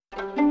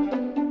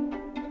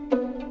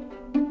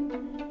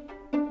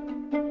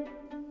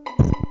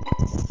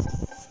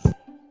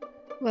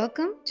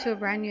Welcome to a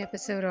brand new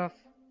episode of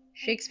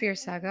Shakespeare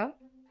Saga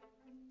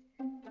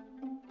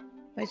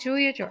by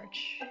Julia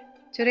George.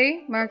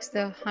 Today marks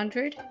the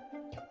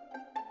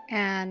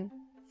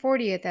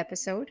 140th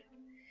episode,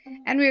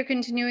 and we are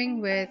continuing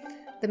with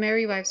The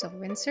Merry Wives of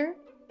Windsor,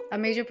 a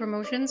major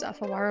promotions of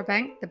Awara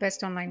Bank, the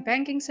best online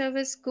banking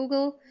service,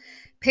 Google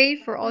Pay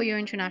for all your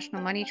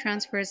international money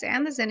transfers,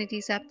 and the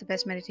Zenities app, the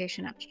best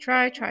meditation app to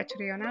try. Try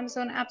today on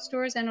Amazon App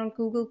Stores and on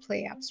Google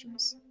Play App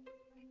Stores.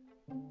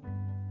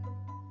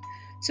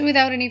 So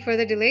without any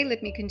further delay,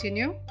 let me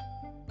continue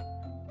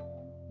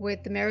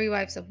with The Merry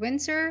Wives of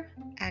Windsor,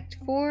 Act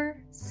 4,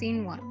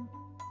 Scene 1.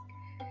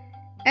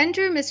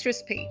 Enter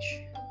Mistress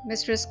Page,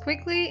 Mistress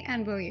Quickly,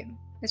 and William.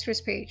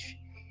 Mistress Page,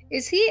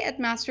 is he at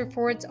Master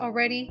Ford's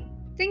already?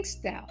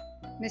 Think'st thou?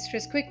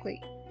 Mistress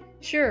Quickly,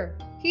 sure,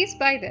 he's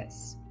by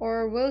this,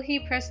 or will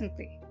he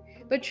presently?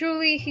 But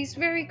truly he's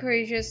very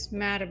courageous,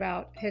 mad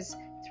about his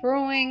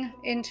throwing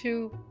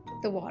into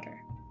the water.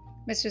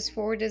 Mistress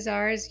Ford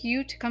desires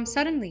you to come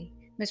suddenly.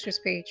 Mistress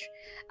Page,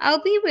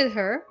 I'll be with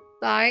her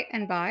by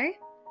and by.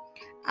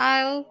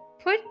 I'll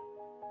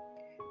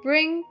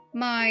bring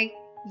my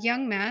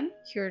young man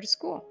here to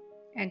school.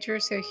 Enter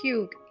Sir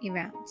Hugh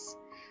Evans.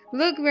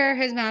 Look where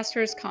his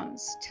masters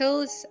comes.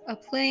 'Tis a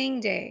playing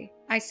day.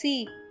 I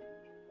see.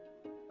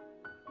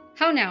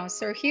 How now,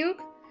 Sir Hugh?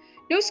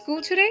 No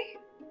school today?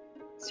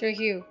 Sir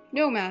Hugh,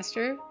 no,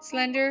 master.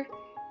 Slender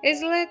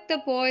is let the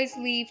boys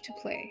leave to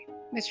play.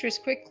 Mistress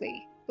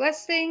Quickly,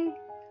 blessing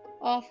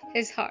of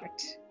his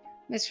heart.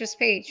 Mistress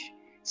Page,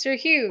 Sir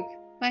Hugh,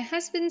 my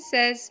husband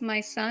says my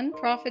son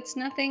profits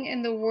nothing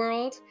in the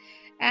world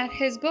at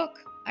his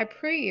book. I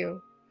pray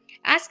you,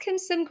 ask him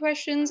some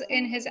questions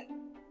in his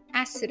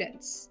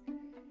accidents.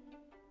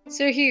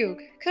 Sir Hugh,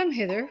 come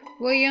hither.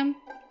 William,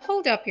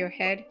 hold up your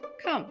head.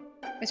 Come.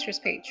 Mistress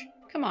Page,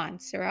 come on,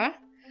 sirrah.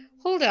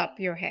 Hold up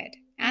your head.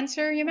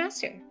 Answer your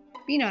master.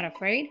 Be not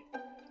afraid.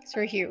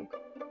 Sir Hugh,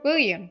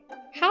 William,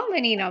 how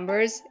many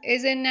numbers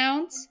is in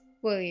nouns?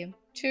 William,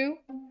 2.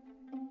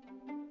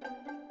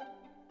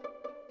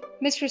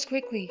 Mistress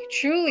Quickly,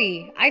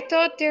 truly, I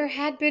thought there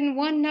had been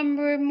one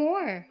number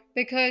more,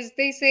 because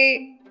they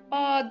say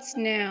odds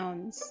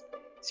nouns.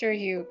 Sir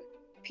Hugh,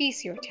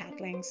 peace your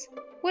tattlings.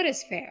 What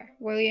is fair,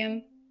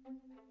 William?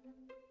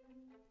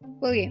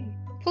 William,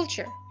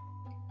 pulcher.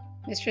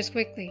 Mistress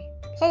Quickly,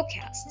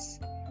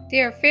 polecasts.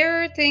 They are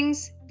fairer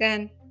things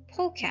than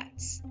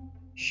polecats.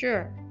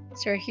 Sure,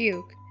 Sir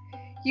Hugh,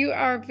 you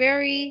are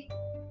very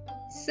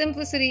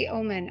simplicity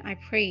omen, I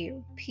pray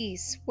you.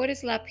 Peace. What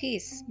is la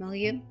peace,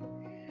 William?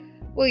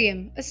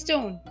 William, a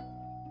stone.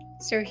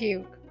 Sir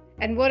Hugh,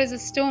 and what is a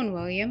stone,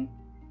 William?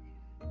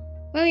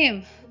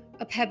 William,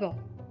 a pebble.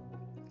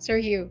 Sir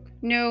Hugh,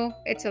 no,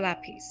 it's a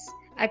lapis.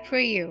 I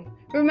pray you,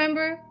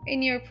 remember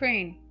in your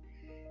praying.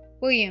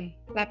 William,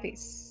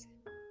 lapis.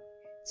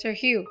 Sir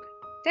Hugh,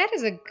 that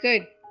is a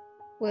good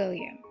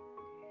William.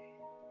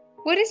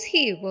 What is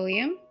he,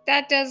 William,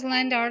 that does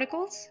lend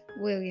articles?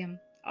 William,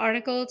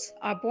 articles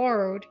are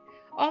borrowed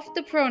of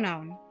the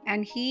pronoun,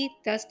 and he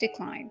thus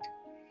declined.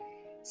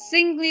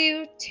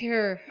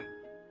 Singular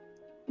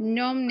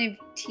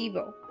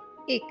nominativo,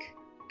 ik,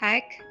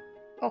 ag,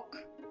 ok.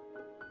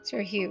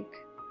 Sir Hugh,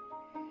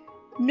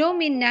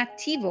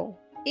 nominativo,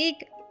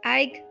 ik,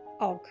 ag,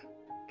 og.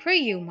 Pray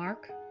you,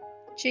 Mark.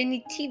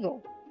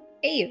 Genitivo,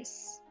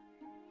 eius.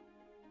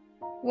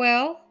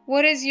 Well,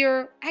 what is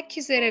your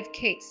accusative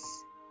case?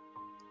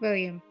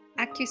 William,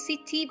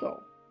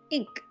 accusativo,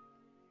 ink.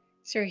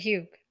 Sir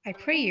Hugh, I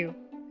pray you,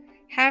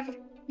 have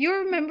your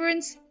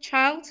remembrance,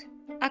 child,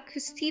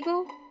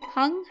 accustivo,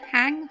 hung,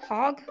 hang,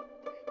 hog.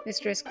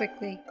 Mistress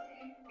Quickly,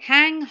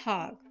 hang,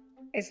 hog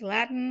is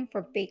Latin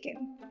for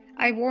bacon.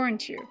 I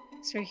warrant you,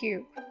 Sir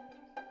Hugh.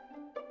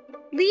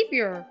 Leave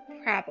your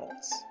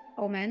prables,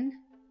 omen.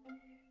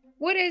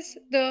 What is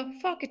the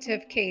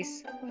vocative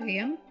case,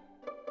 William?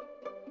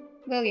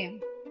 William,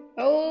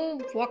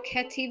 oh,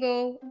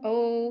 vocativo,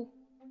 oh.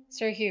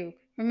 Sir Hugh,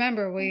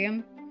 remember,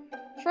 William,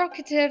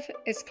 vocative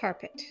is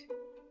carpet.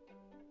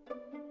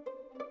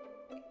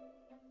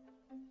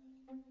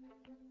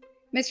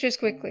 Mistress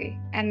Quickly,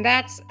 and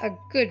that's a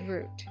good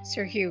route,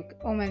 Sir Hugh,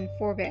 omen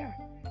forbear.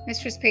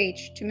 Mistress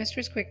Page to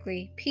Mistress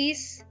Quickly,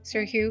 peace,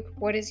 Sir Hugh,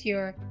 what is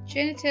your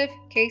genitive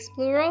case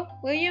plural,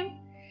 William?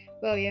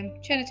 William,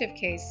 genitive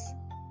case.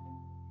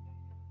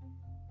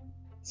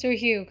 Sir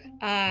Hugh,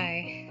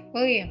 aye.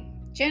 William,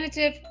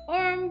 genitive,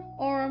 orm.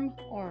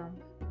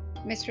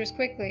 Mistress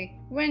Quickly,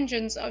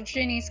 vengeance of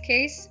Ginny's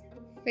case,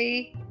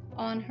 fie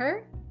on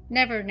her,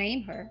 never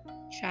name her,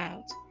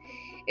 child.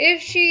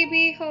 If she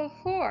be a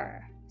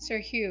whore, Sir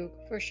Hugh,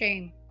 for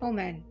shame,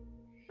 omen.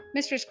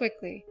 Mistress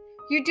Quickly,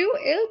 you do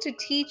ill to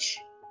teach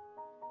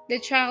the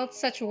child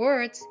such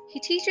words. He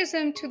teaches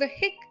him to the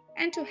hick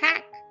and to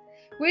hack,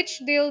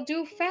 which they'll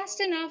do fast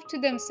enough to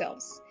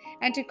themselves,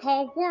 and to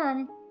call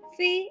worm,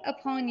 fie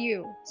upon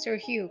you, Sir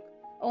Hugh.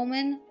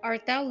 Omen,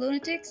 art thou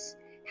lunatics?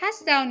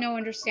 Hast thou no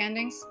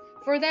understandings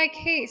for thy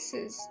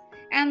cases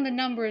and the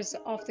numbers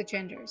of the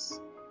genders?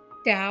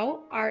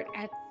 Thou art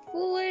as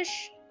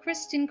foolish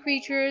Christian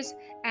creatures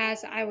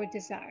as I would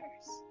desires.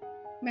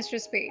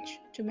 Mistress Page,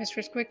 to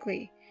Mistress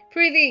Quickly.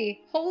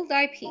 Prithee, hold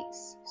thy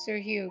peace. Sir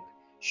Hugh,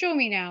 show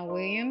me now,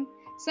 William,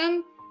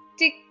 some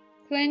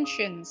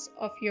declensions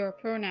of your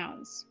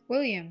pronouns.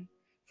 William,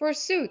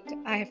 forsooth,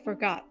 I have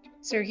forgot.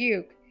 Sir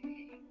Hugh,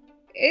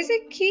 is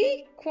it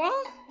qui, qua,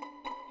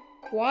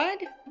 quad?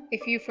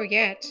 If you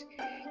forget,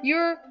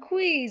 your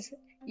quis,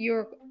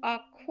 your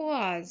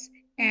quas,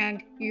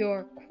 and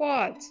your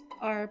quads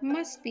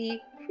must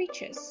be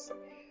creatures.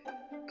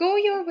 Go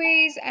your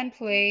ways and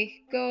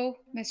play. Go,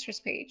 Mistress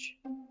Page.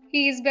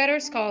 He is better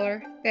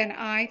scholar than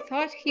I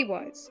thought he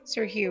was,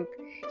 Sir Hugh.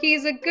 He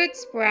is a good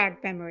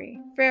sprag memory.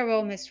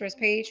 Farewell, Mistress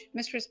Page.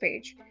 Mistress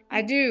Page.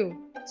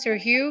 Adieu, Sir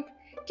Hugh.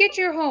 Get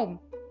your home.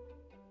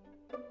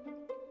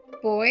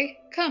 Boy,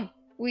 come.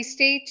 We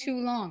stay too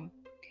long.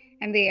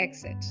 And they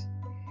exit.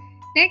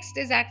 Next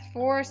is Act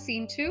 4,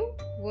 Scene 2.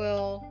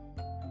 We'll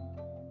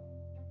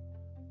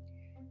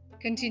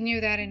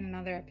continue that in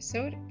another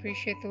episode.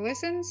 Appreciate the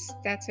listens.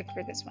 That's it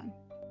for this one.